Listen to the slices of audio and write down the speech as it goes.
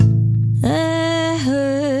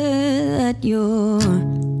that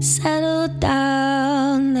you're settled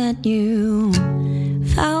down, that you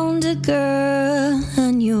found a girl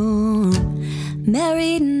and you're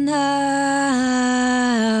married now.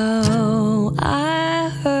 I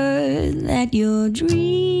heard that your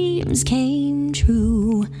dreams came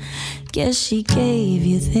true. Guess she gave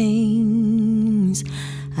you things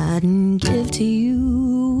I didn't give to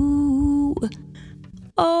you.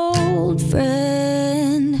 Old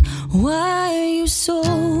friend, why are you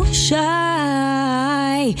so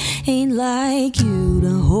shy? Ain't like you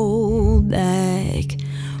to hold back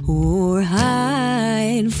or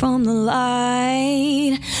hide from the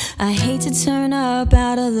light. I hate to turn up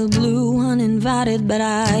out of the blue uninvited, but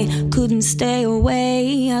I couldn't stay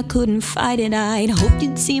away, I couldn't fight it. I'd hope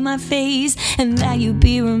you'd see my face and that you'd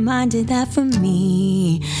be reminded that for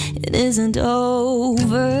me it isn't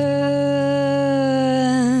over.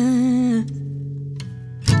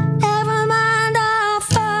 Never mind, I'll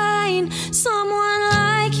find someone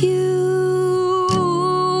like you.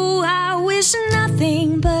 I wish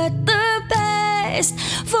nothing but the best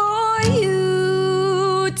for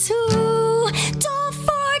you too. Don't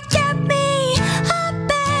forget me, I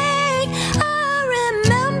beg. I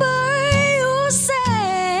remember you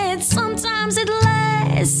said sometimes it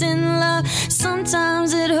lasts in love,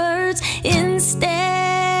 sometimes it hurts instead.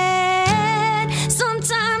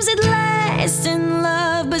 Sometimes it lasts in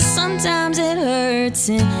love, but sometimes it hurts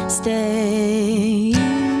instead.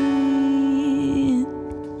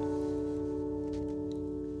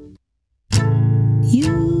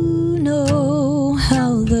 You know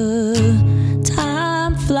how the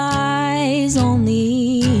time flies.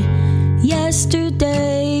 Only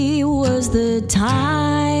yesterday was the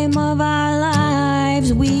time of our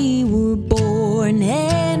lives. We were born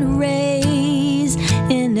and raised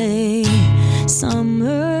in a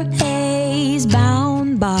summer haze,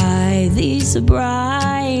 bound by the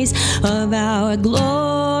surprise of our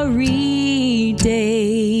glory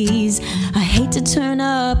days. I hate to turn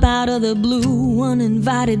up out of the blue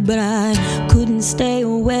uninvited, but I couldn't stay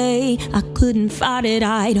away, I couldn't fight it.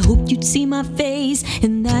 I'd hoped you'd see my face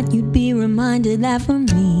and that you'd be reminded that for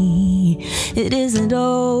me it isn't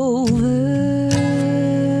over.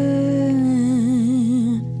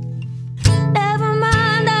 Never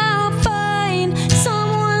mind, I'll find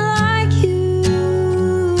someone like you.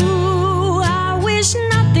 I wish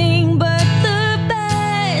nothing but the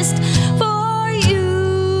best for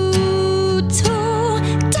you too.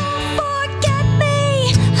 Don't forget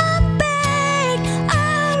me, I beg.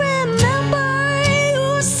 I remember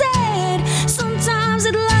you said sometimes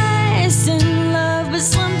it lasts in love, but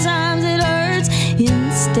sometimes it hurts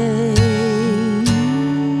instead.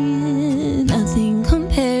 Nothing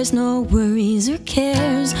compares, no worries or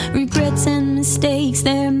cares, regrets and mistakes,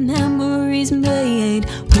 their memories made.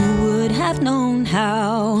 Who would have known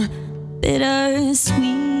how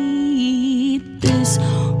bittersweet